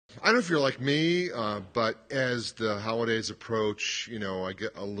I don't know if you're like me, but as the holidays approach, I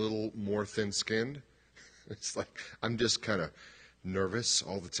get a little more thin-skinned. It's like I'm just kind of nervous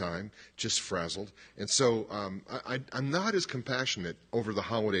all the time, just frazzled. And so I'm not as compassionate over the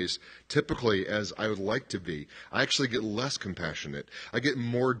holidays typically as I would like to be. I actually get less compassionate. I get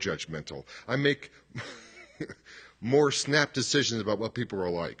more judgmental. I make more snap decisions about what people are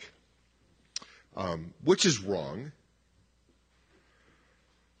like, which is wrong.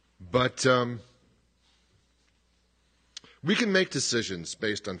 But we can make decisions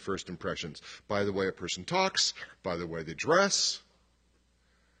based on first impressions, by the way a person talks, by the way they dress,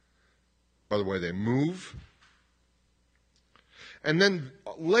 by the way they move. And then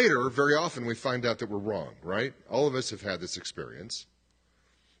later, very often, we find out that we're wrong, right? All of us have had this experience.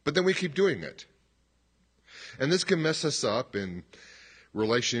 But then we keep doing it. And this can mess us up in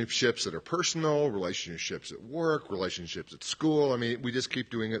relationships that are personal, relationships at work, relationships at school. I mean, we just keep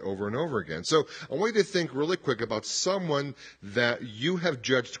doing it over and over again. So I want you to think really quick about someone that you have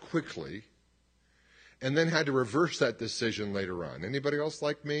judged quickly and then had to reverse that decision later on. Anybody else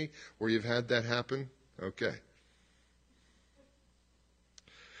like me where you've had that happen? Okay.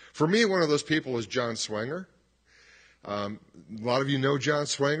 For me, one of those people is John Swanger. A lot of you know John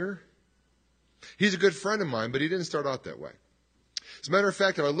Swanger. He's a good friend of mine, but he didn't start out that way. As a matter of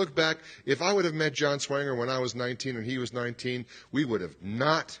fact, if I look back, if I would have met John Swanger when I was 19 and he was 19, we would have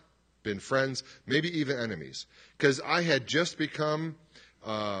not been friends, maybe even enemies. Because I had just become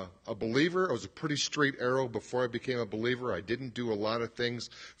a believer. I was a pretty straight arrow before I became a believer. I didn't do a lot of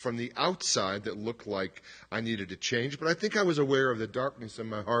things from the outside that looked like I needed to change. But I think I was aware of the darkness in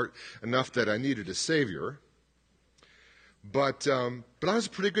my heart enough that I needed a Savior. But I was a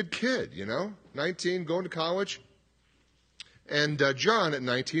pretty good kid, 19, going to college. And John, at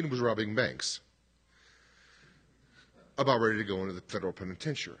 19, was robbing banks. About ready to go into the federal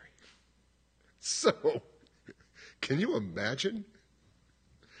penitentiary. So, can you imagine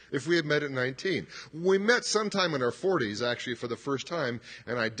if we had met at 19? We met sometime in our 40s, actually, for the first time,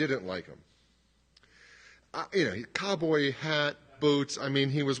 and I didn't like him. Cowboy hat, boots. I mean,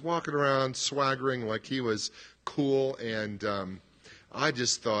 he was walking around swaggering like he was cool, and I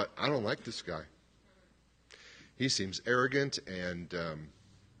just thought, I don't like this guy. He seems arrogant and,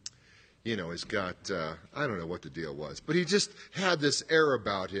 he's got, I don't know what the deal was, but he just had this air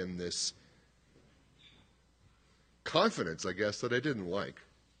about him, this confidence, I guess, that I didn't like.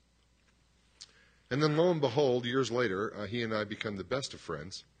 And then lo and behold, years later, he and I become the best of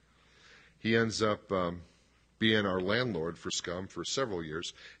friends. He ends up being our landlord for Scum for several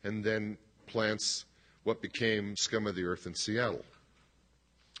years and then plants what became Scum of the Earth in Seattle.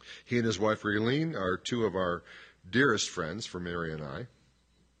 He and his wife, Raylene, are two of our dearest friends for Mary and I.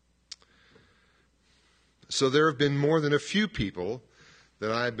 So there have been more than a few people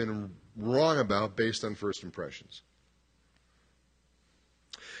that I've been wrong about based on first impressions.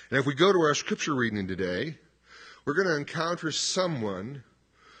 And if we go to our scripture reading today, we're going to encounter someone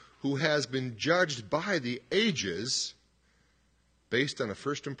who has been judged by the ages based on a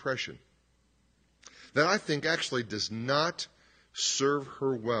first impression that I think actually does not serve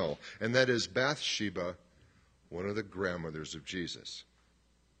her well, and that is Bathsheba, one of the grandmothers of Jesus.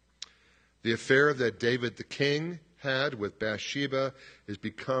 The affair that David the king had with Bathsheba has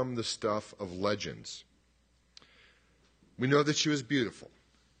become the stuff of legends. We know that she was beautiful.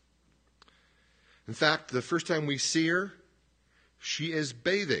 In fact, the first time we see her, she is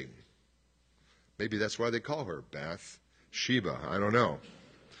bathing. Maybe that's why they call her Bathsheba. I don't know.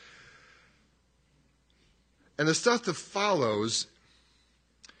 And the stuff that follows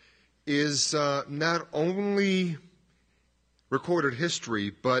is not only recorded history,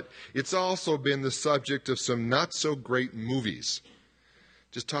 but it's also been the subject of some not-so-great movies.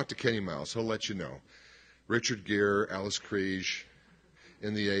 Just talk to Kenny Miles. He'll let you know. Richard Gere, Alice Krige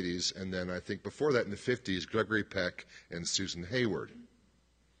in the 80s, and then I think before that in the 50s, Gregory Peck and Susan Hayward.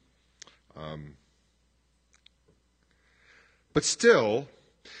 But still,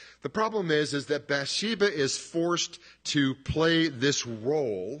 the problem is that Bathsheba is forced to play this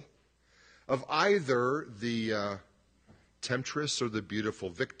role of either the temptress or the beautiful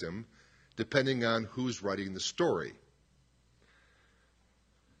victim, depending on who's writing the story.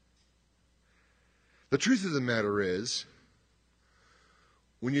 The truth of the matter is,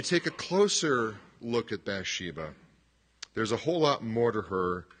 when you take a closer look at Bathsheba, there's a whole lot more to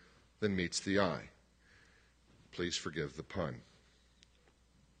her than meets the eye. Please forgive the pun.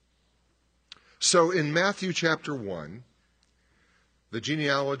 So in Matthew chapter 1, the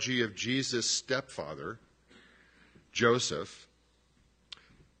genealogy of Jesus' stepfather, Joseph,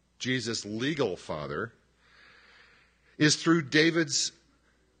 Jesus' legal father, is through David's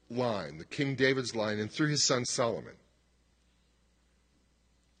line, the King David's line, and through his son Solomon.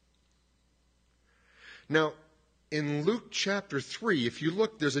 Now, in Luke chapter 3, if you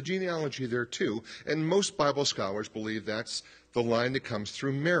look, there's a genealogy there too, and most Bible scholars believe that's the line that comes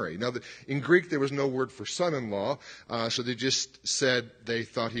through Mary. Now, in Greek, there was no word for son-in-law, so they just said they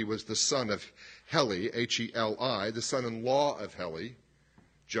thought he was the son of Heli, H-E-L-I, the son-in-law of Heli,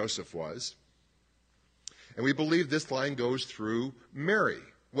 Joseph was. And we believe this line goes through Mary.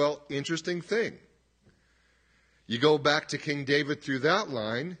 Well, interesting thing. You go back to King David through that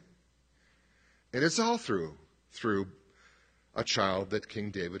line, and it's all through a child that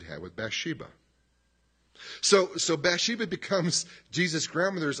King David had with Bathsheba. So Bathsheba becomes Jesus'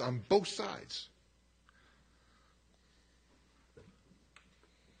 grandmother's on both sides.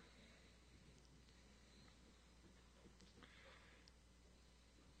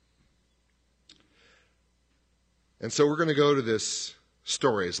 And so we're going to go to this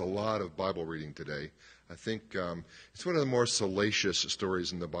story. There's a lot of Bible reading today. I think it's one of the more salacious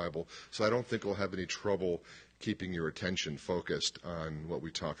stories in the Bible, so I don't think we'll have any trouble keeping your attention focused on what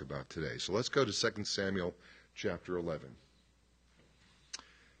we talk about today. So let's go to 2 Samuel chapter 11.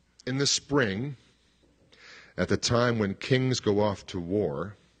 In the spring, at the time when kings go off to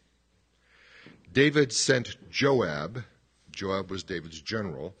war, David sent Joab was David's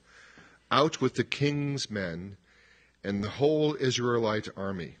general, out with the king's men and the whole Israelite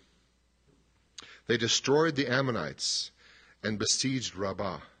army. They destroyed the Ammonites and besieged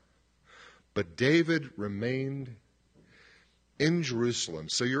Rabbah. But David remained in Jerusalem.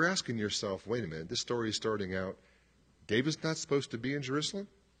 So you're asking yourself, wait a minute, this story is starting out, David's not supposed to be in Jerusalem?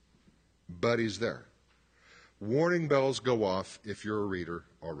 But he's there. Warning bells go off if you're a reader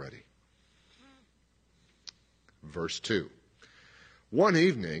already. Verse 2. One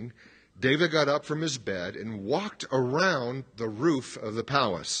evening, David got up from his bed and walked around the roof of the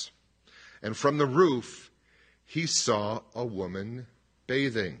palace. And from the roof, he saw a woman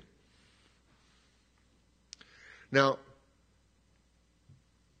bathing. Now,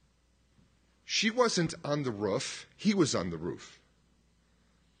 she wasn't on the roof. He was on the roof.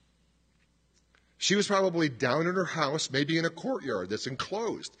 She was probably down in her house, maybe in a courtyard that's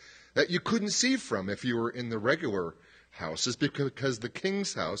enclosed, that you couldn't see from if you were in the regular houses, because the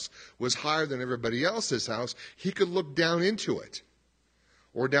king's house was higher than everybody else's house. He could look down into it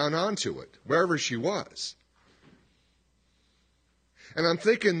or down onto it, wherever she was. And I'm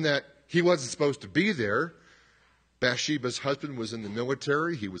thinking that he wasn't supposed to be there. Bathsheba's husband was in the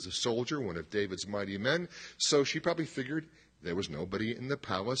military. He was a soldier, one of David's mighty men. So she probably figured there was nobody in the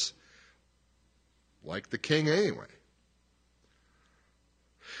palace like the king anyway.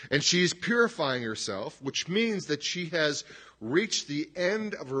 And she's purifying herself, which means that she has reached the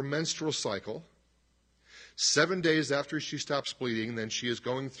end of her menstrual cycle. 7 days after she stops bleeding, then she is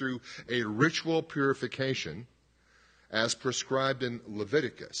going through a ritual purification as prescribed in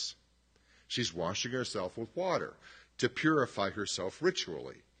Leviticus. She's washing herself with water to purify herself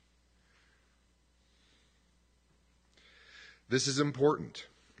ritually. This is important.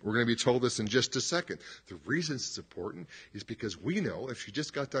 We're going to be told this in just a second. The reason it's important is because we know if she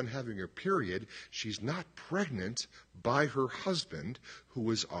just got done having her period, she's not pregnant by her husband who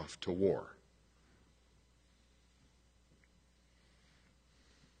was off to war.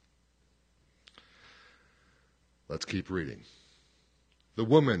 Let's keep reading. The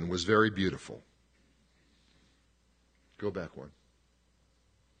woman was very beautiful. Go back one.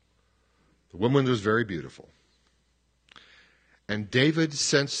 The woman was very beautiful. And David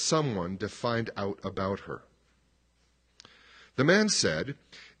sent someone to find out about her. The man said,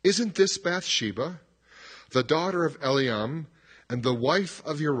 "Isn't this Bathsheba, the daughter of Eliam, and the wife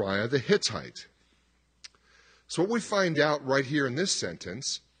of Uriah the Hittite?" So what we find out right here in this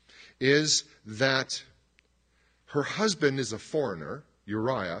sentence is that her husband is a foreigner,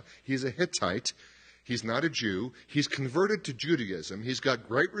 Uriah. He's a Hittite. He's not a Jew. He's converted to Judaism. He's got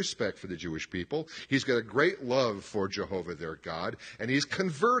great respect for the Jewish people. He's got a great love for Jehovah, their God, and he's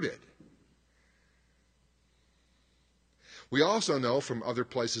converted. We also know from other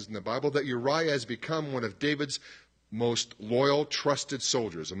places in the Bible that Uriah has become one of David's most loyal, trusted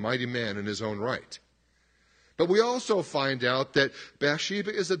soldiers, a mighty man in his own right. But we also find out that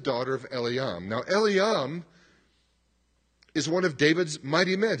Bathsheba is a daughter of Eliam. Now, Eliam is one of David's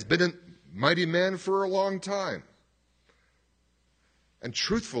mighty men. He's been a mighty man for a long time. And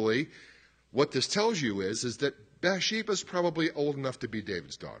truthfully, what this tells you is that Bathsheba is probably old enough to be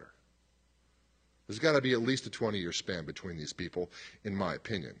David's daughter. There's got to be at least a 20-year span between these people, in my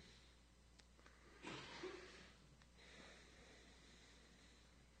opinion.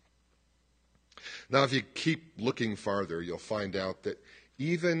 Now, if you keep looking farther, you'll find out that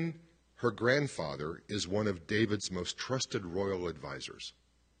Even her grandfather is one of David's most trusted royal advisors.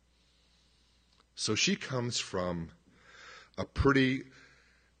 So she comes from a pretty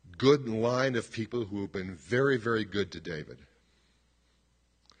good line of people who have been very, very good to David.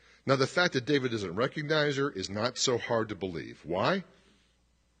 Now, the fact that David doesn't recognize her is not so hard to believe. Why?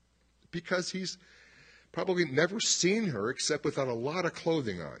 Because he's probably never seen her except without a lot of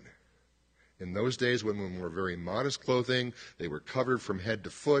clothing on. In those days, women wore very modest clothing. They were covered from head to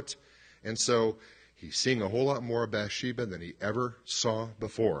foot. And so he's seeing a whole lot more of Bathsheba than he ever saw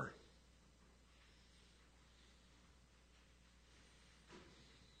before.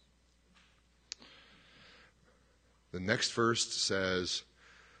 The next verse says,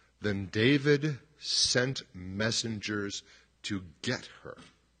 "Then David sent messengers to get her."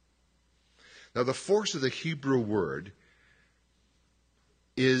 Now, the force of the Hebrew word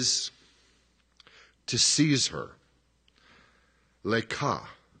is to seize her. Lekah.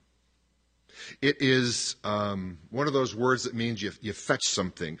 It is one of those words that means you fetch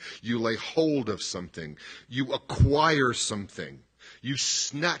something, you lay hold of something, you acquire something, you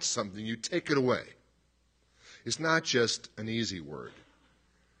snatch something, you take it away. It's not just an easy word.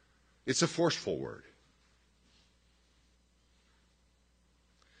 It's a forceful word.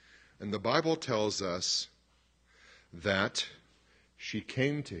 And the Bible tells us that she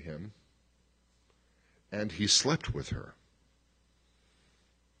came to him and he slept with her.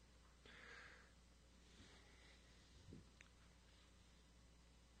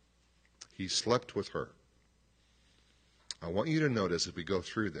 He slept with her. I want you to notice as we go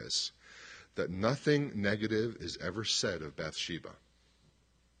through this that nothing negative is ever said of Bathsheba.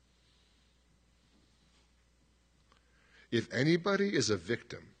 If anybody is a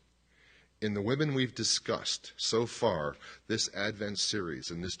victim in the women we've discussed so far, this Advent series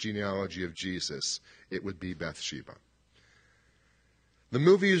and this genealogy of Jesus, it would be Bathsheba. The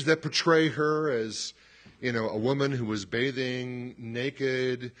movies that portray her as, a woman who was bathing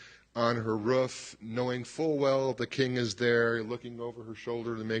naked on her roof, knowing full well the king is there, looking over her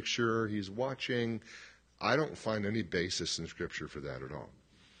shoulder to make sure he's watching, I don't find any basis in Scripture for that at all.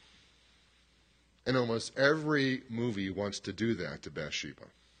 And almost every movie wants to do that to Bathsheba.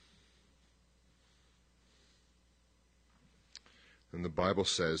 And the Bible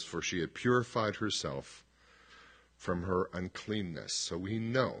says, "For she had purified herself from her uncleanness." So we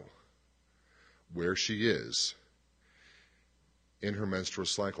know where she is in her menstrual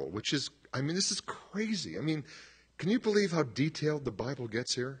cycle, which is, this is crazy. Can you believe how detailed the Bible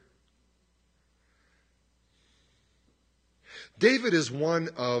gets here? David is one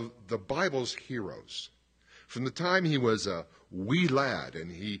of the Bible's heroes. From the time he was a wee lad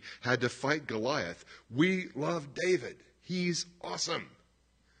and he had to fight Goliath, we love David. He's awesome.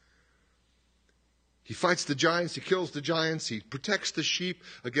 He fights the giants, he kills the giants, he protects the sheep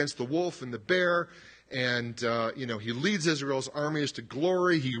against the wolf and the bear, and he leads Israel's armies to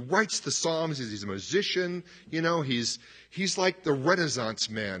glory. He writes the Psalms. He's a musician. He's like the Renaissance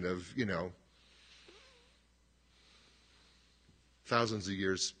man of thousands of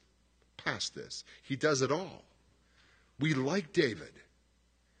years past this. He does it all. We like David.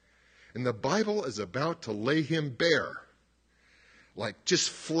 And the Bible is about to lay him bare. Like just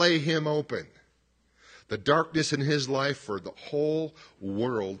flay him open. The darkness in his life for the whole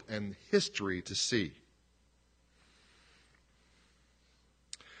world and history to see.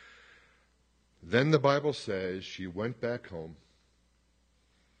 Then the Bible says she went back home.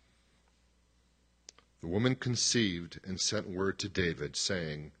 The woman conceived and sent word to David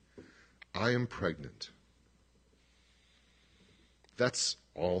saying, "I am pregnant." That's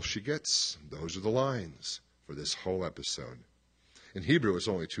all she gets. Those are the lines for this whole episode. In Hebrew, it's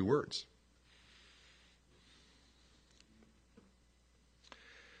only 2 words.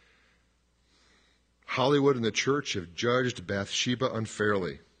 Hollywood and the church have judged Bathsheba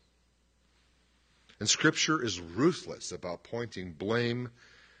unfairly. And Scripture is ruthless about pointing blame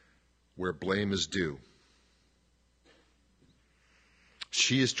where blame is due.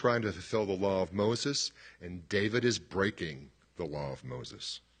 She is trying to fulfill the law of Moses, and David is breaking the law of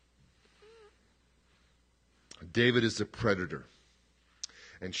Moses. David is the predator,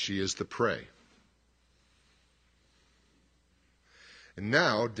 and she is the prey. And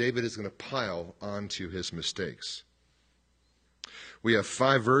now David is going to pile onto his mistakes. We have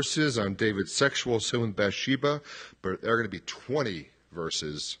 5 verses on David's sexual sin with Bathsheba, but there are going to be 20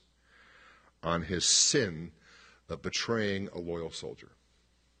 verses on his sin of betraying a loyal soldier.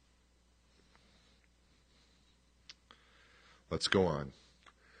 Let's go on.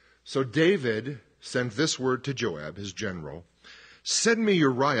 So David sent this word to Joab, his general, "Send me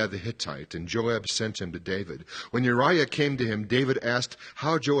Uriah the Hittite." And Joab sent him to David. When Uriah came to him, David asked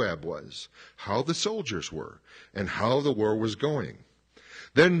how Joab was, how the soldiers were, and how the war was going.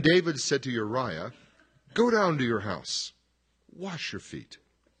 Then David said to Uriah, "Go down to your house. Wash your feet."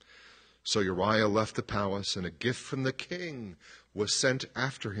 So Uriah left the palace, and a gift from the king was sent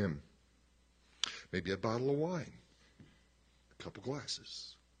after him. Maybe a bottle of wine, a couple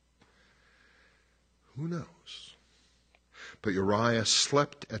glasses. Who knows? But Uriah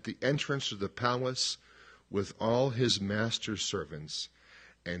slept at the entrance of the palace with all his master's servants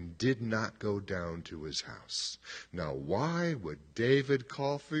and did not go down to his house. Now, why would David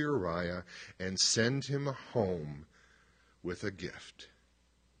call for Uriah and send him home with a gift?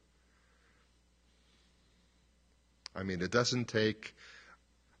 I mean, it doesn't take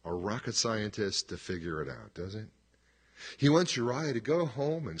a rocket scientist to figure it out, does it? He wants Uriah to go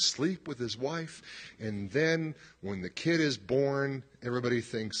home and sleep with his wife, and then when the kid is born, everybody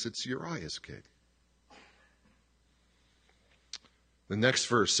thinks it's Uriah's kid. The next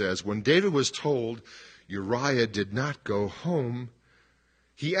verse says, when David was told Uriah did not go home,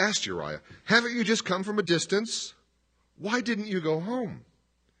 he asked Uriah, "Haven't you just come from a distance? Why didn't you go home?"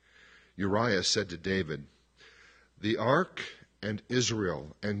 Uriah said to David, "The ark and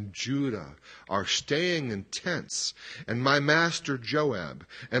Israel and Judah are staying in tents, and my master Joab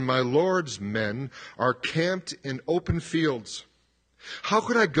and my Lord's men are camped in open fields. How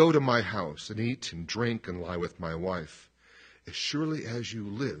could I go to my house and eat and drink and lie with my wife? As surely as you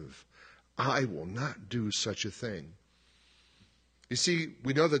live, I will not do such a thing." You see,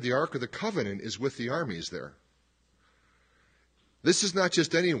 we know that the Ark of the Covenant is with the armies there. This is not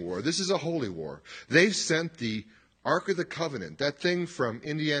just any war. This is a holy war. They sent the Ark of the Covenant, that thing from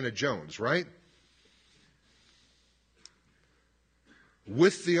Indiana Jones, right?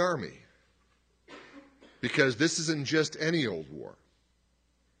 With the army. Because this isn't just any old war.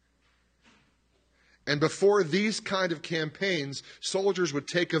 And before these kind of campaigns, soldiers would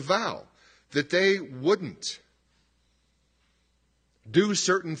take a vow that they wouldn't do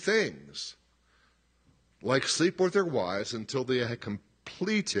certain things, like sleep with their wives until they had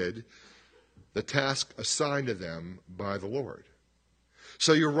completed the task assigned to them by the Lord.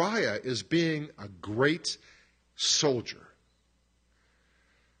 So Uriah is being a great soldier.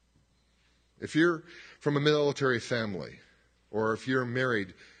 If you're from a military family, or if you're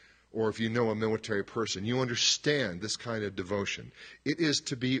married, or if you know a military person, you understand this kind of devotion. It is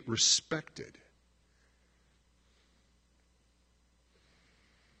to be respected.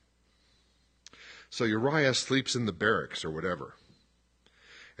 So Uriah sleeps in the barracks or whatever.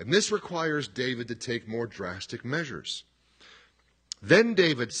 And this requires David to take more drastic measures. Then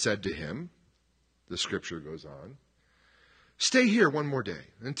David said to him, the scripture goes on, "Stay here one more day,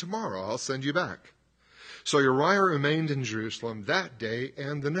 and tomorrow I'll send you back." So Uriah remained in Jerusalem that day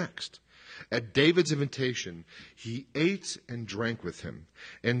and the next. At David's invitation, he ate and drank with him,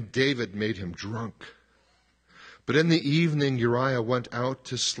 and David made him drunk. But in the evening, Uriah went out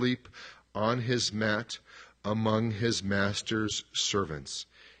to sleep on his mat among his master's servants.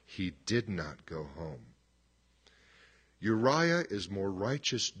 He did not go home. Uriah is more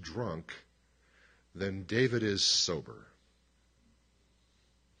righteous drunk than David is sober.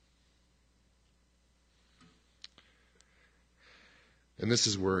 And this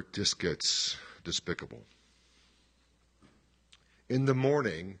is where it just gets despicable. In the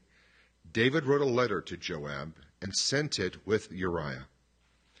morning, David wrote a letter to Joab and sent it with Uriah.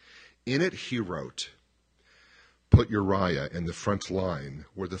 In it he wrote, "Put Uriah in the front line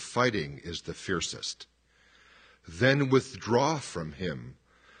where the fighting is the fiercest. Then withdraw from him,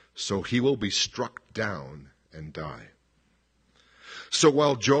 so he will be struck down and die." So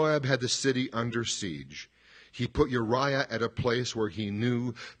while Joab had the city under siege, he put Uriah at a place where he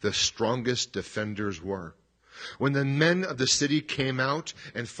knew the strongest defenders were. When the men of the city came out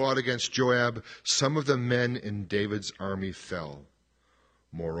and fought against Joab, some of the men in David's army fell.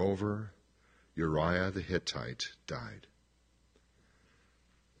 Moreover, Uriah the Hittite died.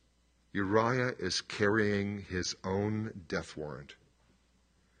 Uriah is carrying his own death warrant.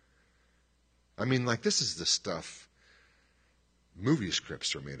 I mean, like, this is the stuff movie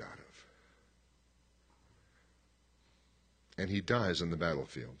scripts are made out of. And he dies on the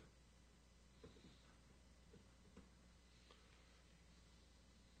battlefield.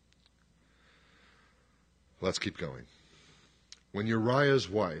 Let's keep going. When Uriah's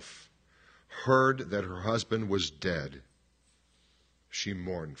wife heard that her husband was dead, she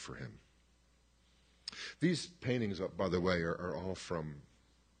mourned for him. These paintings, by the way, are all from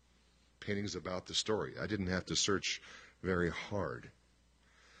paintings about the story. I didn't have to search very hard.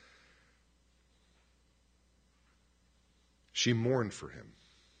 She mourned for him.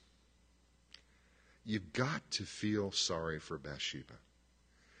 You've got to feel sorry for Bathsheba.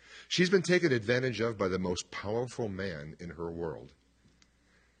 She's been taken advantage of by the most powerful man in her world.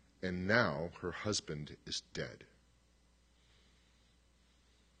 And now her husband is dead.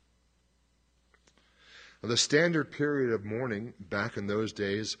 The standard period of mourning back in those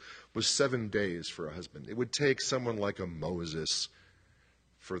days was 7 days for a husband. It would take someone like a Moses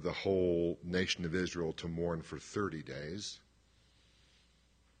for the whole nation of Israel to mourn for 30 days.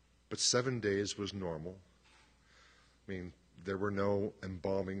 But 7 days was normal. I mean, there were no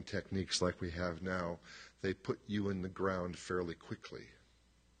embalming techniques like we have now. They put you in the ground fairly quickly.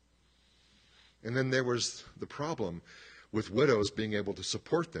 And then there was the problem with widows being able to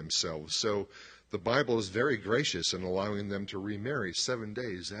support themselves. So the Bible is very gracious in allowing them to remarry 7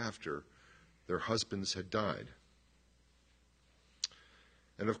 days after their husbands had died.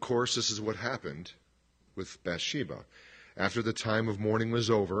 And of course, this is what happened with Bathsheba. After the time of mourning was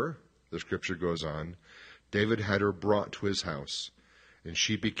over, the scripture goes on, David had her brought to his house, and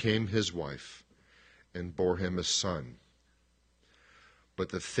she became his wife and bore him a son. But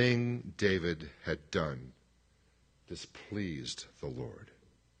the thing David had done displeased the Lord.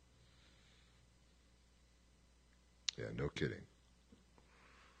 Yeah, no kidding.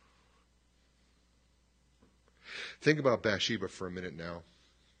 Think about Bathsheba for a minute now.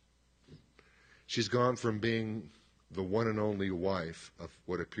 She's gone from being the one and only wife of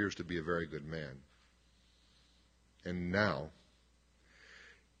what appears to be a very good man. And now,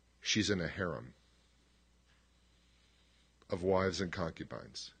 she's in a harem of wives and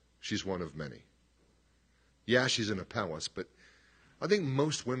concubines. She's one of many. Yeah, she's in a palace, but I think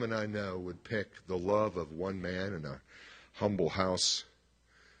most women I know would pick the love of one man in a humble house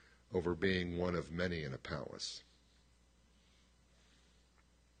over being one of many in a palace.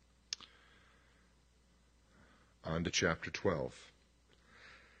 On to chapter 12.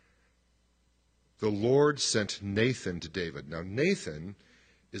 The Lord sent Nathan to David. Now, Nathan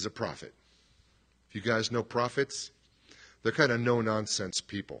is a prophet. If you guys know prophets, they're kind of no-nonsense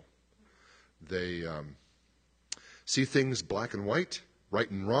people. They see things black and white, right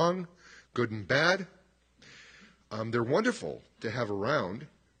and wrong, good and bad. They're wonderful to have around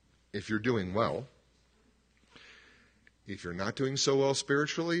if you're doing well. If you're not doing so well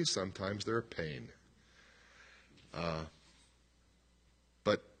spiritually, sometimes they're a pain.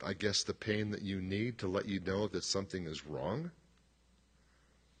 But I guess the pain that you need to let you know that something is wrong.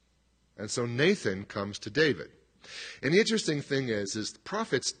 And so Nathan comes to David. And the interesting thing is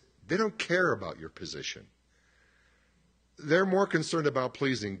prophets, they don't care about your position. They're more concerned about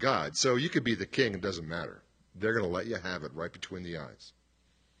pleasing God. So you could be the king, it doesn't matter. They're going to let you have it right between the eyes.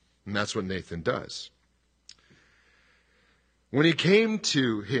 And that's what Nathan does. When he came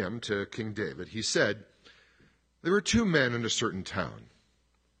to him, to King David, he said, there were 2 men in a certain town,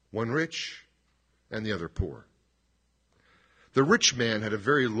 one rich and the other poor. The rich man had a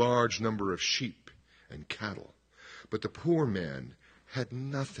very large number of sheep and cattle, but the poor man had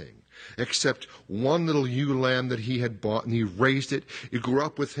nothing except one little ewe lamb that he had bought, and he raised it. It grew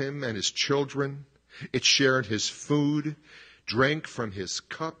up with him and his children. It shared his food, drank from his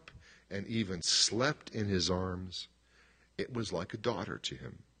cup, and even slept in his arms. It was like a daughter to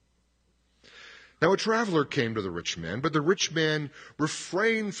him. Now a traveler came to the rich man, but the rich man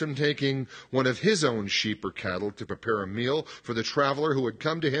refrained from taking one of his own sheep or cattle to prepare a meal for the traveler who had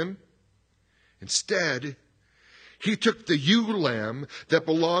come to him. Instead, he took the ewe lamb that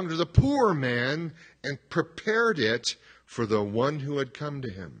belonged to the poor man and prepared it for the one who had come to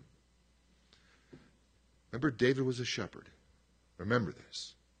him. Remember, David was a shepherd. Remember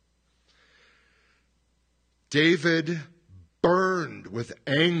this. David burned with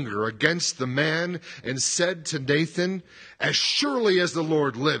anger against the man and said to Nathan, as surely as the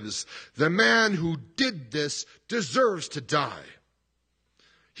Lord lives, the man who did this deserves to die.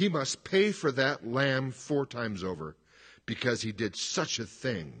 He must pay for that lamb 4 times over because he did such a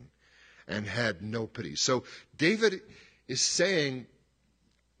thing and had no pity. So David is saying,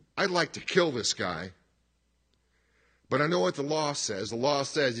 I'd like to kill this guy, but I know what the law says. The law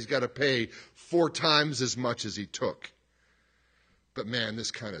says he's got to pay 4 times as much as he took. But man,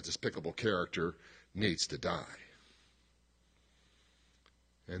 this kind of despicable character needs to die.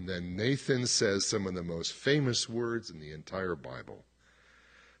 And then Nathan says some of the most famous words in the entire Bible.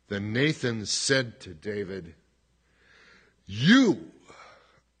 Then Nathan said to David, you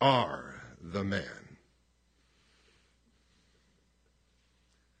are the man.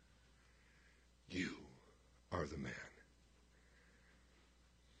 You are the man.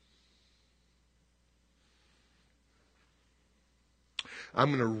 I'm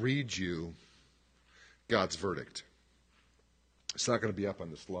going to read you God's verdict. It's not going to be up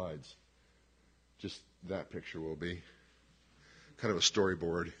on the slides. Just that picture will be. Kind of a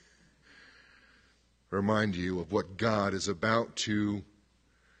storyboard. Remind you of what God is about to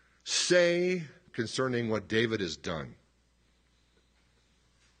say concerning what David has done.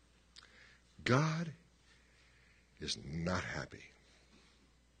 God is not happy.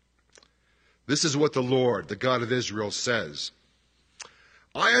 This is what the Lord, the God of Israel, says.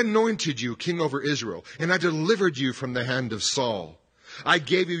 I anointed you king over Israel, and I delivered you from the hand of Saul. I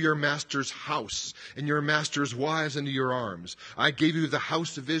gave you your master's house and your master's wives into your arms. I gave you the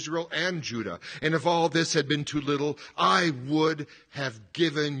house of Israel and Judah. And if all this had been too little, I would have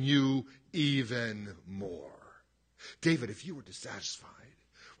given you even more. David, if you were dissatisfied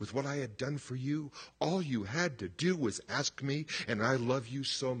with what I had done for you, all you had to do was ask me, and I love you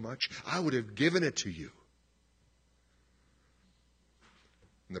so much, I would have given it to you.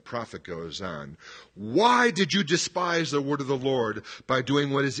 And the prophet goes on, why did you despise the word of the Lord by doing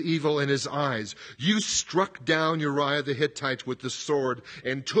what is evil in his eyes? You struck down Uriah the Hittite with the sword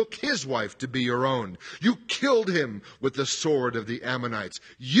and took his wife to be your own. You killed him with the sword of the Ammonites.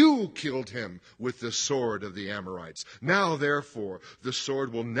 You killed him with the sword of the Amorites. Now, therefore, the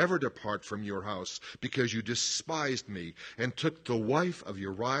sword will never depart from your house because you despised me and took the wife of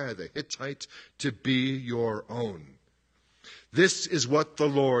Uriah the Hittite to be your own. This is what the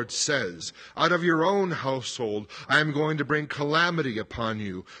Lord says. Out of your own household, I am going to bring calamity upon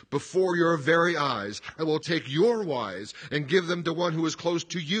you. Before your very eyes, I will take your wives and give them to one who is close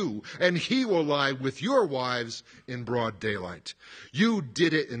to you, and he will lie with your wives in broad daylight. You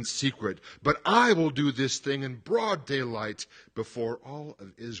did it in secret, but I will do this thing in broad daylight before all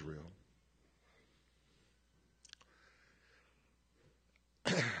of Israel.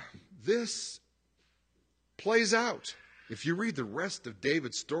 This plays out. If you read the rest of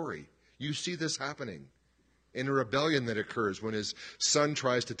David's story, you see this happening in a rebellion that occurs when his son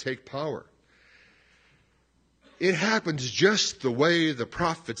tries to take power. It happens just the way the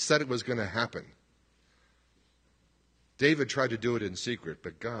prophet said it was going to happen. David tried to do it in secret,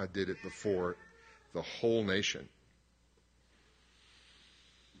 but God did it before the whole nation.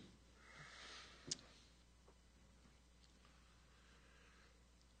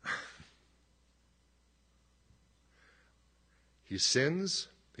 He sins,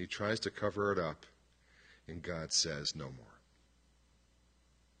 he tries to cover it up, and God says no more.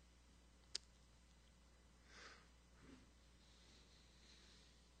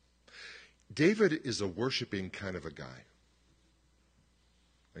 David is a worshiping kind of a guy.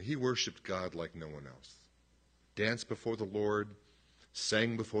 He worshiped God like no one else. Danced before the Lord,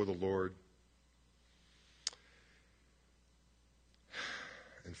 sang before the Lord.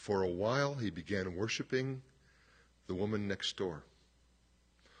 And for a while he began worshiping the woman next door,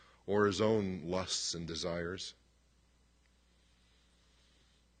 or his own lusts and desires.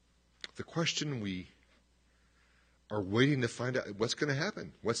 The question we are waiting to find out, what's going to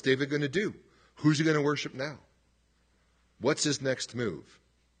happen? What's David going to do? Who's he going to worship now? What's his next move?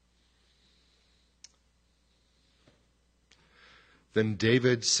 Then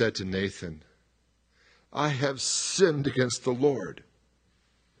David said to Nathan, I have sinned against the Lord.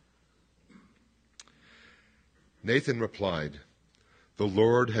 Nathan replied, the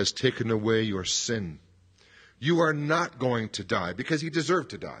Lord has taken away your sin. You are not going to die, because he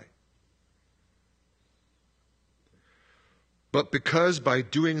deserved to die. But because by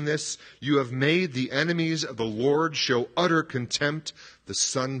doing this you have made the enemies of the Lord show utter contempt, the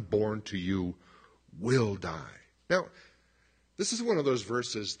son born to you will die. Now, this is one of those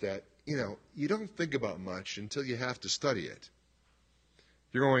verses that, you don't think about much until you have to study it.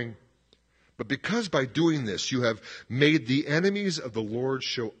 You're going, but because by doing this you have made the enemies of the Lord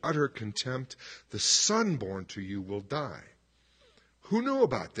show utter contempt, the son born to you will die. Who knew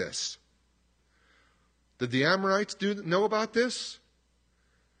about this? Did the Amorites know about this?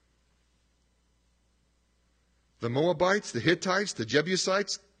 The Moabites, the Hittites, the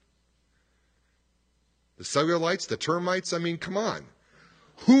Jebusites, the Cellulites, the termites? I mean, come on.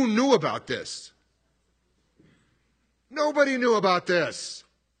 Who knew about this? Nobody knew about this.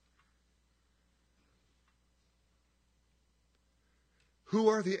 Who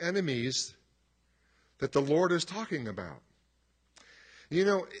are the enemies that the Lord is talking about?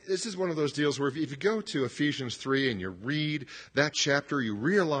 This is one of those deals where if you go to Ephesians 3 and you read that chapter, you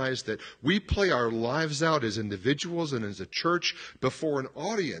realize that we play our lives out as individuals and as a church before an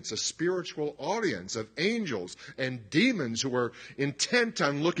audience, a spiritual audience of angels and demons who are intent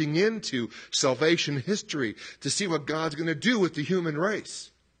on looking into salvation history to see what God's going to do with the human race.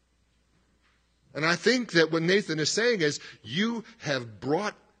 And I think that what Nathan is saying is, you have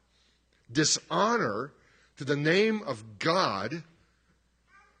brought dishonor to the name of God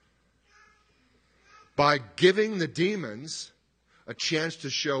by giving the demons a chance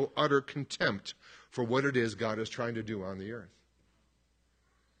to show utter contempt for what it is God is trying to do on the earth.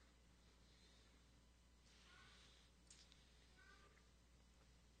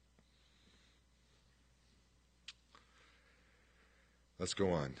 Let's go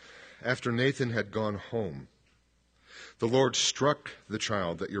on. After Nathan had gone home, the Lord struck the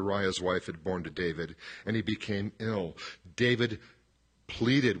child that Uriah's wife had borne to David, and he became ill. David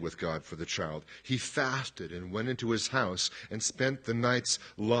pleaded with God for the child. He fasted and went into his house and spent the nights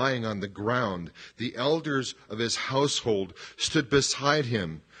lying on the ground. The elders of his household stood beside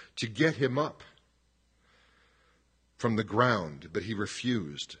him to get him up from the ground, but he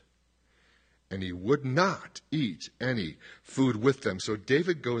refused. And he would not eat any food with them. So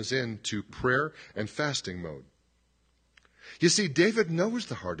David goes into prayer and fasting mode. You see, David knows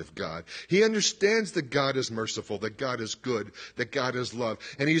the heart of God. He understands that God is merciful, that God is good, that God is love.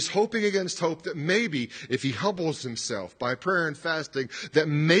 And he's hoping against hope that maybe if he humbles himself by prayer and fasting, that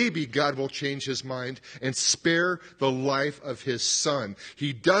maybe God will change his mind and spare the life of his son.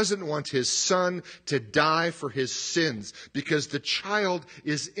 He doesn't want his son to die for his sins because the child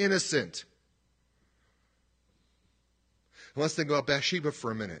is innocent. Let's think about Bathsheba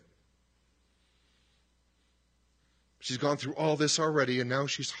for a minute. She's gone through all this already, and now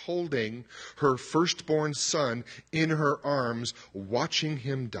she's holding her firstborn son in her arms, watching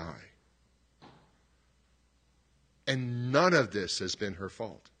him die. And none of this has been her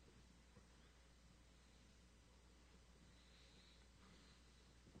fault.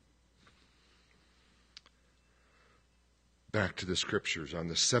 Back to the scriptures. On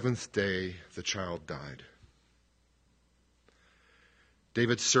the seventh day, the child died.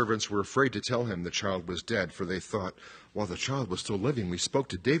 David's servants were afraid to tell him the child was dead, for they thought, while the child was still living, we spoke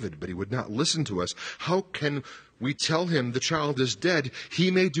to David, but he would not listen to us. How can we tell him the child is dead? He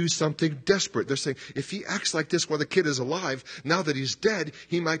may do something desperate. They're saying, if he acts like this while the kid is alive, now that he's dead,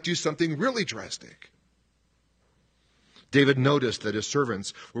 he might do something really drastic. David noticed that his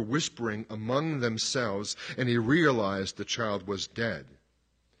servants were whispering among themselves, and he realized the child was dead.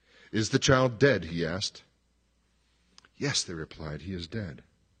 Is the child dead? He asked. Yes, they replied, he is dead.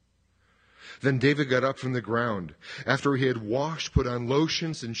 Then David got up from the ground. After he had washed, put on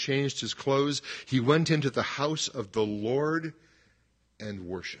lotions, and changed his clothes, he went into the house of the Lord and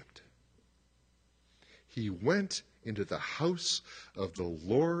worshipped. He went into the house of the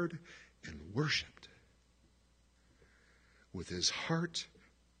Lord and worshipped with his heart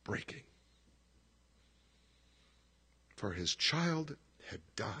breaking. For his child had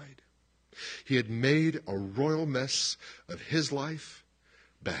died. He had made a royal mess of his life,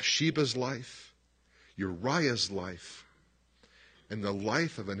 Bathsheba's life, Uriah's life, and the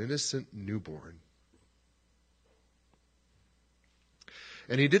life of an innocent newborn.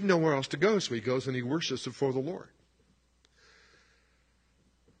 And he didn't know where else to go, so he goes and he worships before the Lord.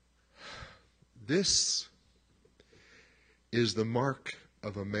 This is the mark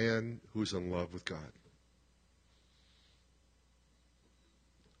of a man who's in love with God.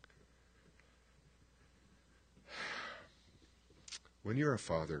 When you're a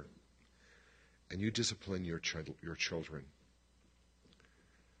father and you discipline your children,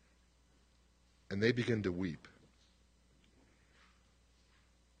 and they begin to weep,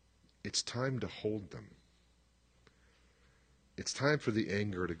 it's time to hold them. It's time for the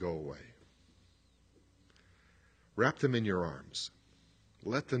anger to go away. Wrap them in your arms.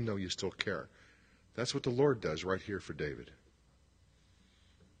 Let them know you still care. That's what the Lord does right here for David.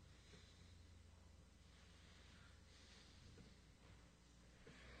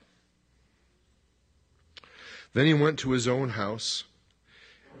 Then he went to his own house,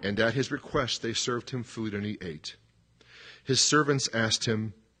 and at his request they served him food, and he ate. His servants asked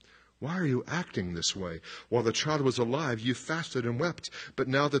him, "Why are you acting this way? While the child was alive, you fasted and wept, but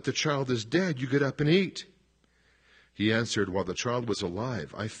now that the child is dead, you get up and eat." He answered, "While the child was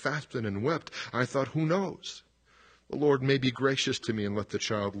alive, I fasted and wept. I thought, who knows? The Lord may be gracious to me and let the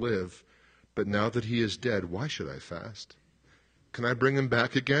child live. But now that he is dead, why should I fast? Can I bring him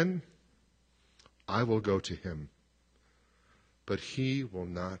back again? I will go to him, but he will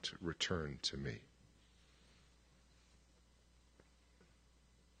not return to me."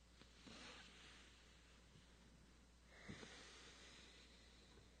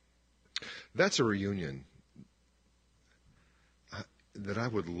 That's a reunion that I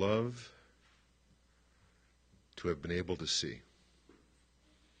would love to have been able to see.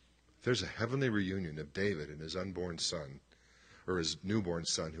 There's a heavenly reunion of David and his unborn son, or his newborn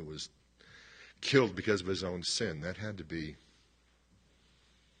son who was killed because of his own sin. That had to be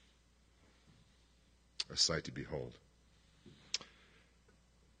a sight to behold.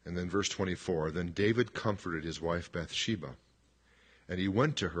 And then verse 24, then David comforted his wife Bathsheba, and he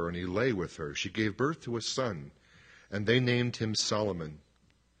went to her and he lay with her. She gave birth to a son, and they named him Solomon.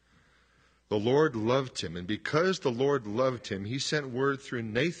 The Lord loved him, and because the Lord loved him, he sent word through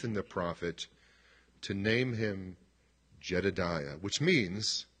Nathan the prophet to name him Jedediah, which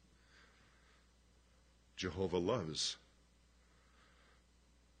means Jehovah loves.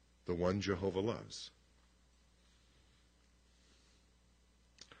 The one Jehovah loves.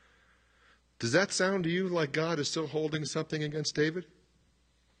 Does that sound to you like God is still holding something against David?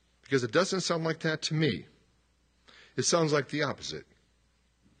 Because it doesn't sound like that to me. It sounds like the opposite.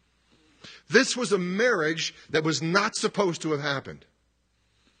 This was a marriage that was not supposed to have happened.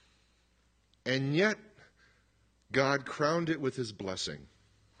 And yet, God crowned it with his blessing.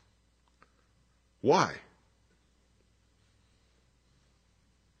 Why?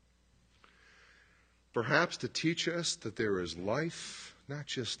 Perhaps to teach us that there is life, not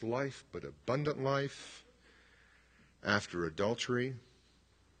just life, but abundant life, after adultery,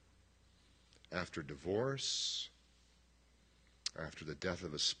 after divorce, after the death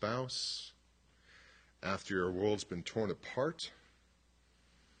of a spouse, after your world's been torn apart.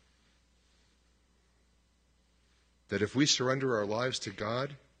 That if we surrender our lives to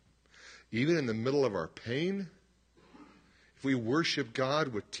God, even in the middle of our pain, if we worship God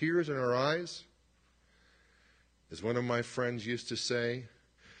with tears in our eyes, as one of my friends used to say,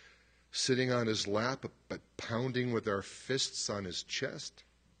 sitting on his lap but pounding with our fists on his chest,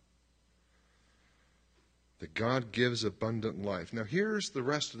 that God gives abundant life. Now here's the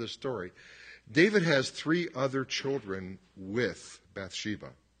rest of the story. David has 3 other children with Bathsheba.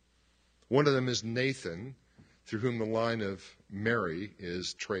 One of them is Nathan, through whom the line of Mary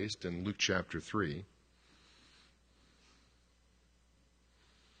is traced in Luke chapter 3.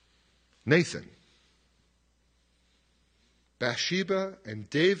 Nathan. Bathsheba and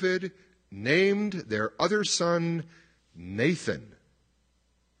David named their other son Nathan.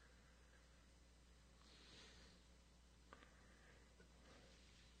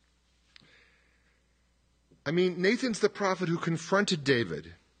 I mean, Nathan's the prophet who confronted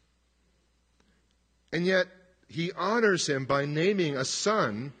David. And yet, he honors him by naming a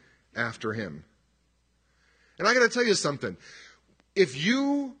son after him. And I got to tell you something. If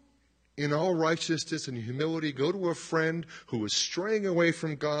you, in all righteousness and humility, go to a friend who is straying away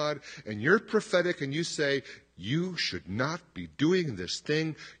from God, and you're prophetic and you say, you should not be doing this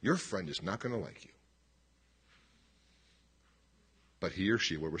thing, your friend is not going to like you. But he or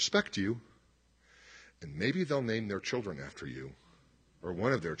she will respect you, and maybe they'll name their children after you, or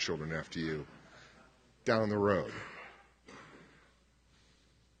one of their children after you, down the road.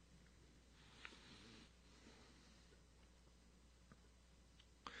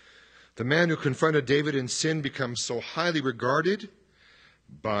 The man who confronted David in sin becomes so highly regarded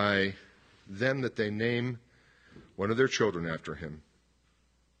by them that they name one of their children after him.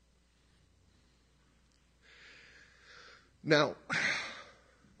 Now,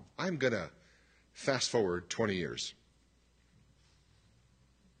 I'm going to fast forward 20 years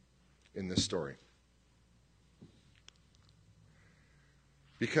in this story.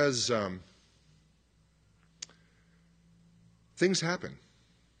 Because things happen.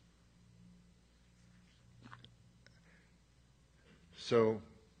 So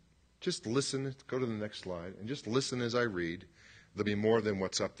just listen, go to the next slide, and just listen as I read. There'll be more than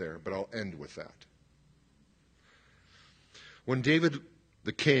what's up there, but I'll end with that. When David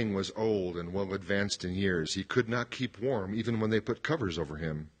the king was old and well advanced in years, he could not keep warm even when they put covers over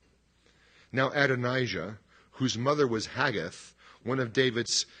him. Now Adonijah, whose mother was Haggith, one of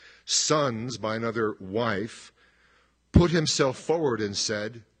David's sons by another wife, put himself forward and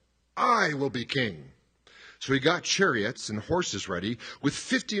said, I will be king. So he got chariots and horses ready with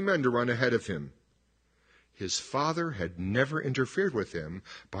 50 men to run ahead of him. His father had never interfered with him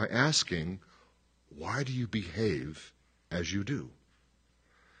by asking, why do you behave as you do?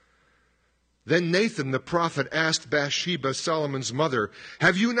 Then Nathan the prophet asked Bathsheba, Solomon's mother,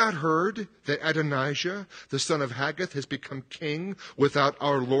 have you not heard that Adonijah, the son of Haggith, has become king without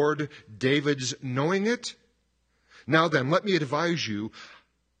our Lord David's knowing it? Now then, let me advise you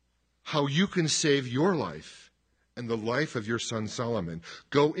how you can save your life and the life of your son Solomon.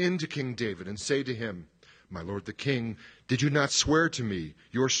 Go in to King David and say to him, my lord the king, did you not swear to me,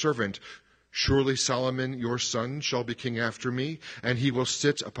 your servant, surely Solomon, your son, shall be king after me, and he will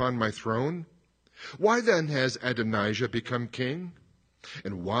sit upon my throne? Why then has Adonijah become king?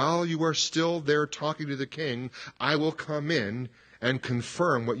 And while you are still there talking to the king, I will come in and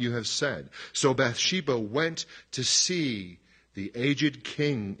confirm what you have said. So Bathsheba went to see the aged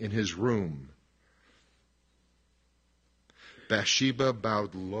king in his room. Bathsheba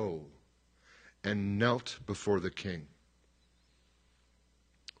bowed low and knelt before the king.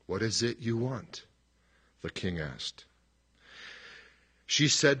 "What is it you want?" the king asked. She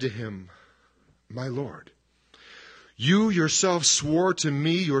said to him, "My lord, you yourself swore to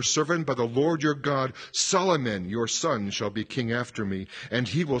me, your servant, by the Lord your God, Solomon, your son, shall be king after me, and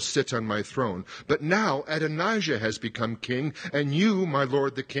he will sit on my throne. But now Adonijah has become king, and you, my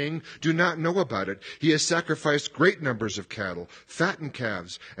lord the king, do not know about it. He has sacrificed great numbers of cattle, fattened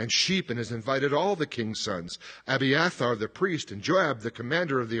calves, and sheep, and has invited all the king's sons, Abiathar the priest, and Joab the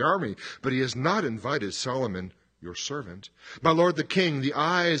commander of the army. But he has not invited Solomon, your servant. My lord the king, the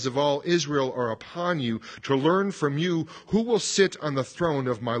eyes of all Israel are upon you to learn from you who will sit on the throne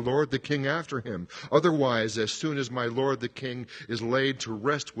of my lord the king after him. Otherwise, as soon as my lord the king is laid to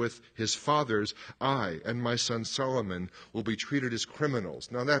rest with his fathers, I and my son Solomon will be treated as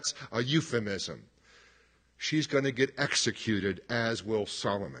criminals." Now that's a euphemism. She's going to get executed, as will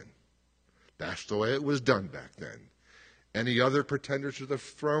Solomon. That's the way it was done back then. Any other pretenders to the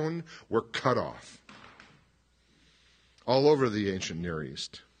throne were cut off. All over the ancient Near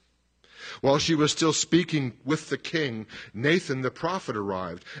East. While she was still speaking with the king, Nathan the prophet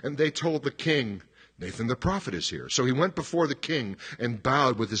arrived, and they told the king, "Nathan the prophet is here." So he went before the king and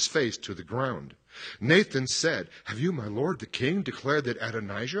bowed with his face to the ground. Nathan said, "Have you, my lord the king, declared that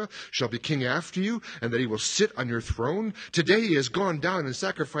Adonijah shall be king after you, and that he will sit on your throne? Today he has gone down and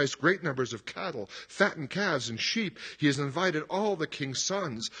sacrificed great numbers of cattle, fattened calves, and sheep. He has invited all the king's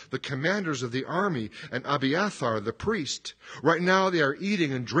sons, the commanders of the army, and Abiathar the priest. Right now they are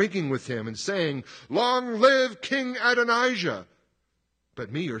eating and drinking with him and saying, 'Long live King Adonijah!' But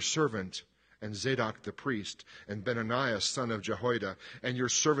me, your servant, and Zadok the priest, and Benaniah son of Jehoiada, and your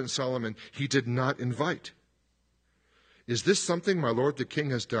servant Solomon, he did not invite. Is this something my lord the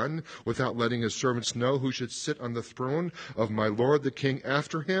king has done, without letting his servants know who should sit on the throne of my lord the king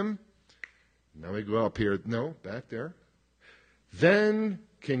after him?" Now we go up here. No, back there. Then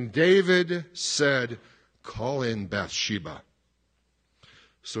King David said, "Call in Bathsheba."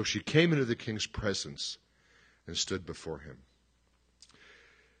 So she came into the king's presence and stood before him.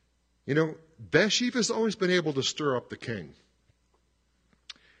 You know, Bathsheba's always been able to stir up the king.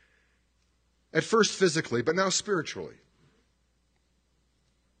 At first physically, but now spiritually.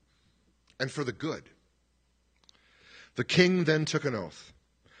 And for the good. The king then took an oath.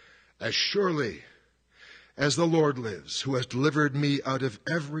 "As surely as the Lord lives, who has delivered me out of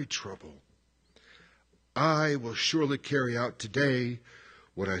every trouble, I will surely carry out today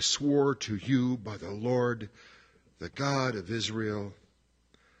what I swore to you by the Lord, the God of Israel.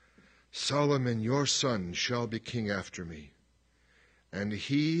 Solomon your son shall be king after me, and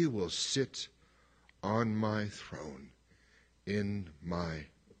he will sit on my throne in my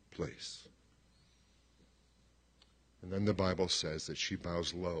place." And then the Bible says that she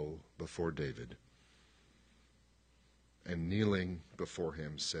bows low before David, and kneeling before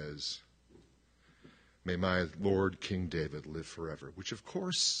him says, "May my Lord King David live forever," which of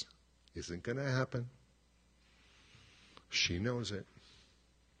course isn't going to happen. She knows it.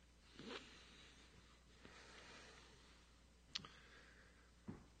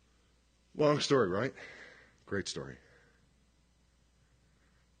 Long story, right? Great story.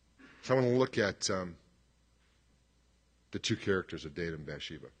 So I want to look at the two characters of David and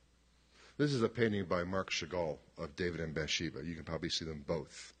Bathsheba. This is a painting by Marc Chagall of David and Bathsheba. You can probably see them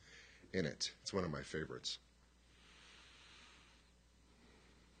both in it. It's one of my favorites.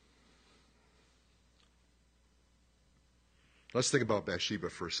 Let's think about Bathsheba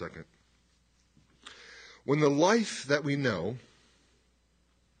for a second. When the life that we know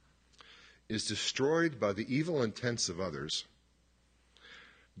is destroyed by the evil intents of others,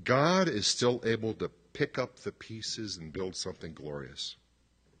 God is still able to pick up the pieces and build something glorious.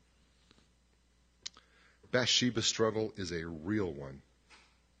 Bathsheba's struggle is a real one.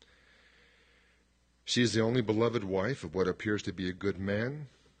 She is the only beloved wife of what appears to be a good man.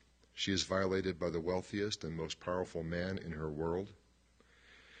 She is violated by the wealthiest and most powerful man in her world.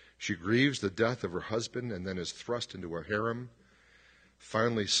 She grieves the death of her husband and then is thrust into a harem,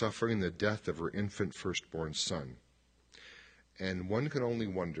 finally suffering the death of her infant firstborn son. And one can only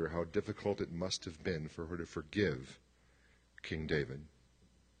wonder how difficult it must have been for her to forgive King David.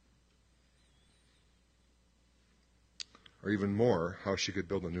 Or even more, how she could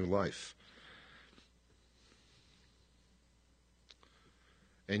build a new life.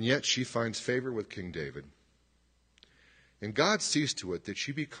 And yet she finds favor with King David. And God sees to it that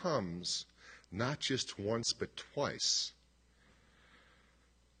she becomes, not just once but twice,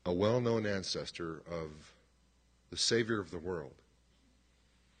 a well-known ancestor of the Savior of the world.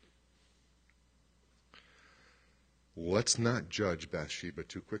 let's not judge Bathsheba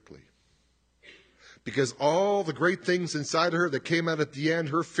too quickly. Because all the great things inside of her that came out at the end,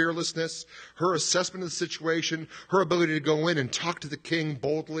 her fearlessness, her assessment of the situation, her ability to go in and talk to the king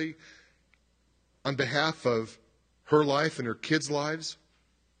boldly on behalf of her life and her kids' lives,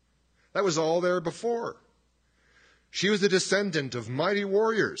 that was all there before. She was a descendant of mighty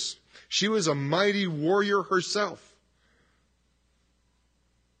warriors. She was a mighty warrior herself.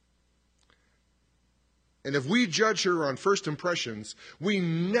 And if we judge her on first impressions, we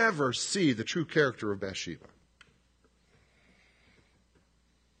never see the true character of Bathsheba.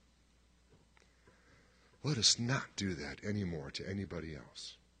 Let us not do that anymore to anybody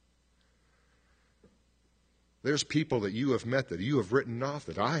else. There's people that you have met, that you have written off,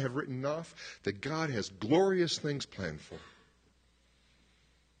 that I have written off, that God has glorious things planned for.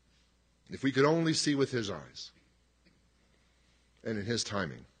 If we could only see with His eyes and in His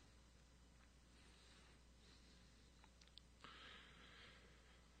timing.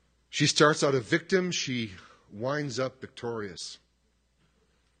 She starts out a victim, she winds up victorious.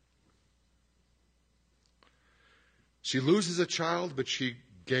 She loses a child, but she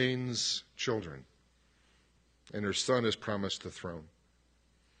gains children. And her son is promised the throne.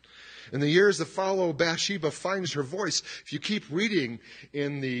 In the years that follow, Bathsheba finds her voice. If you keep reading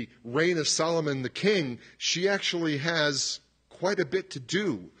in the reign of Solomon the king, she actually has quite a bit to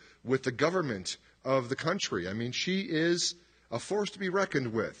do with the government of the country. I mean, she is a force to be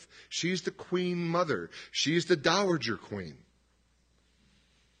reckoned with. She's the queen mother. She's the dowager queen.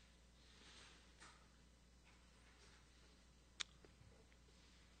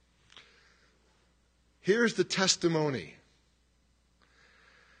 Here's the testimony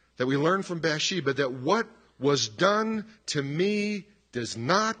that we learn from Bathsheba, that what was done to me does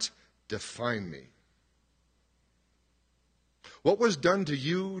not define me. What was done to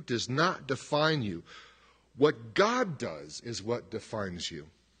you does not define you. What God does is what defines you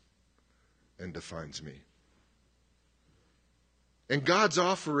and defines me. And God's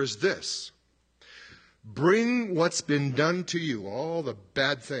offer is this: bring what's been done to you, all the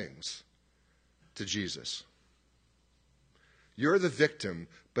bad things, to Jesus. You're the victim,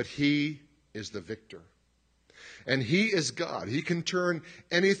 but He is the victor. And He is God. He can turn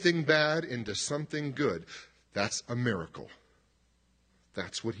anything bad into something good. That's a miracle.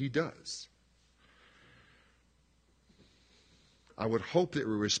 That's what He does. I would hope that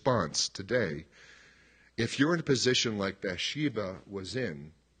your response today, if you're in a position like Bathsheba was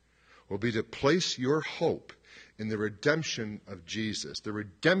in, will be to place your hope in the redemption of Jesus. The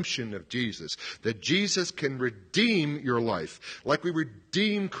redemption of Jesus. That Jesus can redeem your life. Like we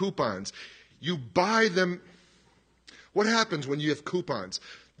redeem coupons. You buy them. What happens when you have coupons?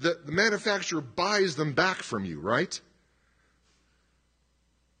 The manufacturer buys them back from you, right?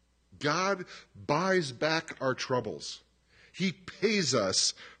 God buys back our troubles. He pays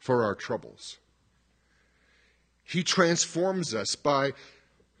us for our troubles. He transforms us by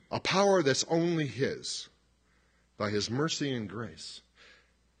a power that's only His, by His mercy and grace.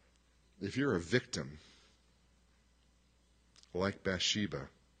 If you're a victim, like Bathsheba,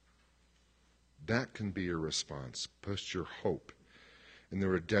 that can be your response. Put your hope in the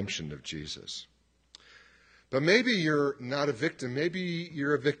redemption of Jesus. But maybe you're not a victim. Maybe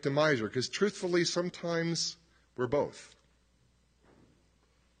you're a victimizer, because truthfully, sometimes we're both.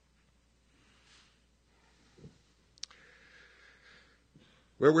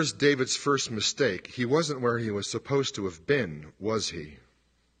 Where was David's first mistake? He wasn't where he was supposed to have been, was he?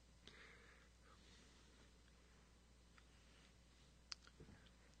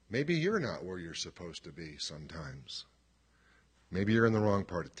 Maybe you're not where you're supposed to be sometimes. Maybe you're in the wrong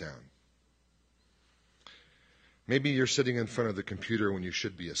part of town. Maybe you're sitting in front of the computer when you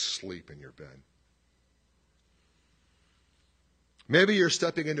should be asleep in your bed. Maybe you're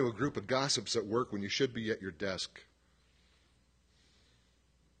stepping into a group of gossips at work when you should be at your desk.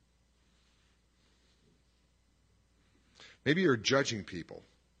 Maybe you're judging people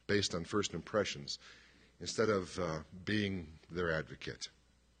based on first impressions instead of being their advocate.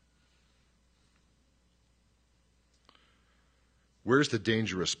 Where's the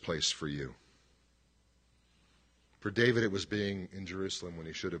dangerous place for you? For David, it was being in Jerusalem when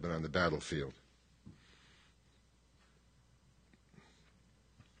he should have been on the battlefield.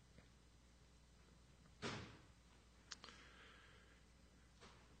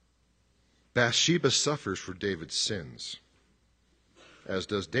 Bathsheba suffers for David's sins, as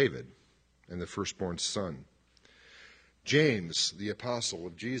does David and the firstborn son. James, the apostle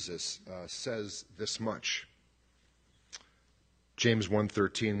of Jesus, says this much. James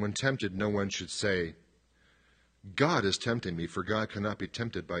 1:13, when tempted, no one should say, God is tempting me, for God cannot be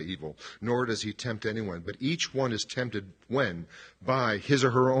tempted by evil, nor does he tempt anyone. But each one is tempted when? By his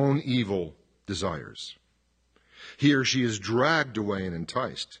or her own evil desires. He or she is dragged away and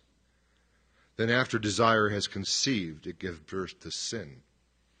enticed. Then after desire has conceived, it gives birth to sin.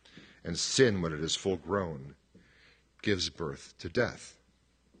 And sin, when it is full grown, gives birth to death.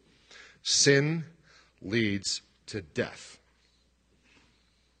 Sin leads to death.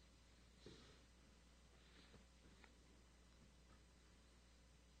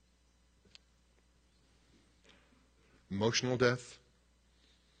 Emotional death,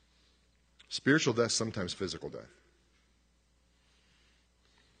 spiritual death, sometimes physical death.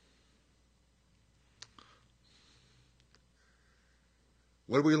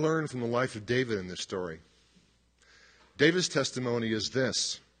 What do we learn from the life of David in this story? David's testimony is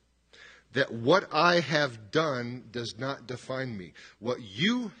this, that what I have done does not define me. What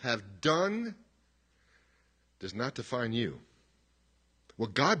you have done does not define you.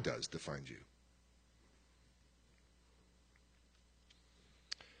 What God does defines you.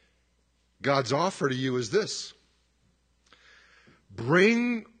 God's offer to you is this.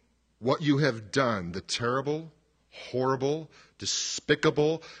 Bring what you have done, the terrible, horrible,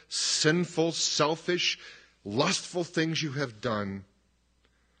 despicable, sinful, selfish, lustful things you have done,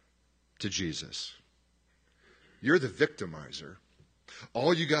 to Jesus. You're the victimizer.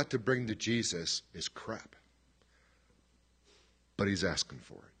 All you got to bring to Jesus is crap. But he's asking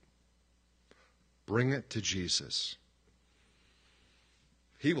for it. Bring it to Jesus.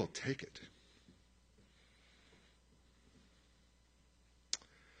 He will take it.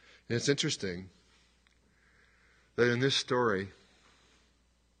 And it's interesting that in this story,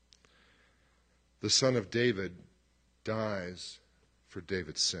 the son of David dies for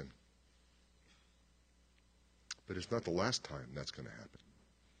David's sin. But it's not the last time that's going to happen.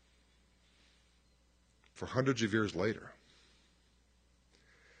 For hundreds of years later,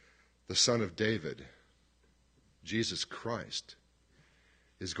 the son of David, Jesus Christ,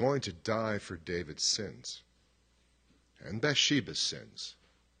 is going to die for David's sins, and Bathsheba's sins,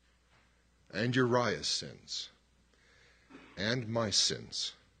 and Uriah's sins, and my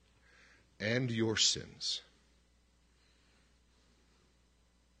sins, and your sins.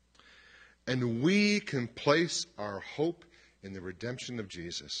 And we can place our hope in the redemption of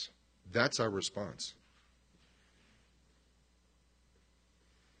Jesus. That's our response.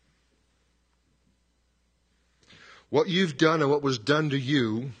 What you've done and what was done to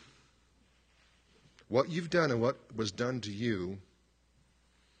you,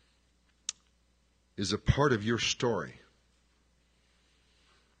 is a part of your story.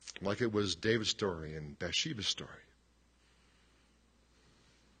 Like it was David's story and Bathsheba's story.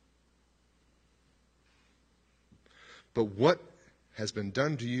 But what has been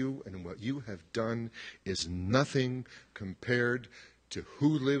done to you and what you have done is nothing compared to who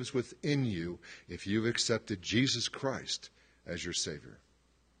lives within you if you've accepted Jesus Christ as your Savior.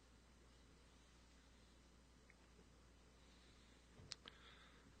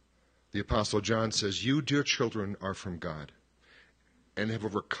 The Apostle John says, "You, dear children, are from God and have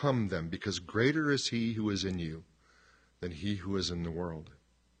overcome them, because greater is he who is in you than he who is in the world."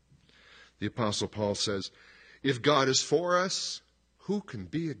 The Apostle Paul says, "If God is for us, who can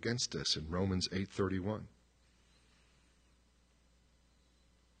be against us?" in Romans 8:31.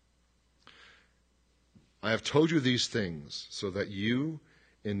 "I have told you these things so that you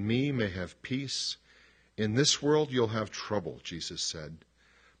in me may have peace. In this world you'll have trouble," Jesus said.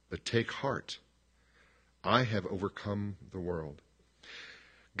 "But take heart. I have overcome the world."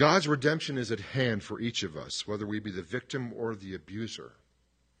 God's redemption is at hand for each of us, whether we be the victim or the abuser.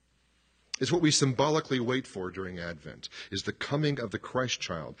 It's what we symbolically wait for during Advent, is the coming of the Christ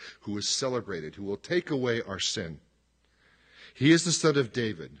child who is celebrated, who will take away our sin. He is the son of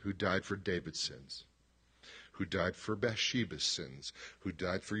David, who died for David's sins, who died for Bathsheba's sins, who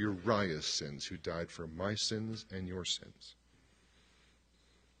died for Uriah's sins, who died for my sins and your sins.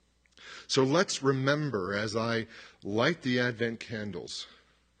 So let's remember, as I light the Advent candles,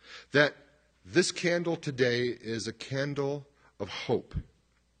 that this candle today is a candle of hope.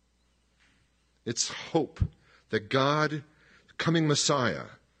 It's hope that God, coming Messiah,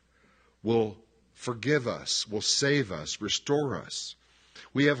 will forgive us, will save us, restore us.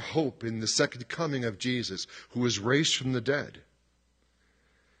 We have hope in the second coming of Jesus, who was raised from the dead.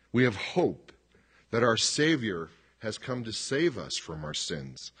 We have hope that our Savior has come to save us from our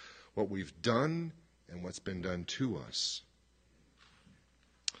sins, what we've done and what's been done to us.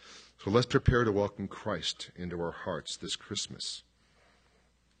 So let's prepare to welcome Christ into our hearts this Christmas.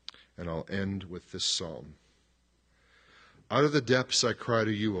 And I'll end with this psalm. Out of the depths I cry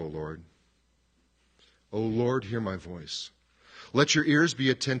to you, O Lord. O Lord, hear my voice. Let your ears be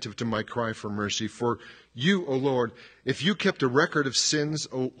attentive to my cry for mercy. For you, O Lord, if you kept a record of sins,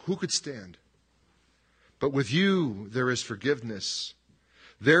 who could stand? But with you there is forgiveness.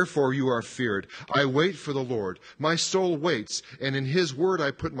 Therefore you are feared. I wait for the Lord. My soul waits, and in his word I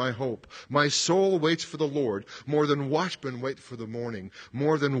put my hope. My soul waits for the Lord, more than watchmen wait for the morning.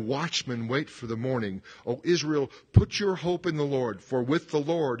 More than watchmen wait for the morning. O Israel, put your hope in the Lord, for with the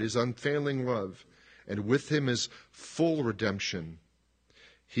Lord is unfailing love, and with him is full redemption.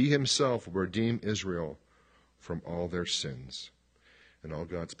 He himself will redeem Israel from all their sins. And all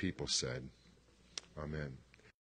God's people said, Amen.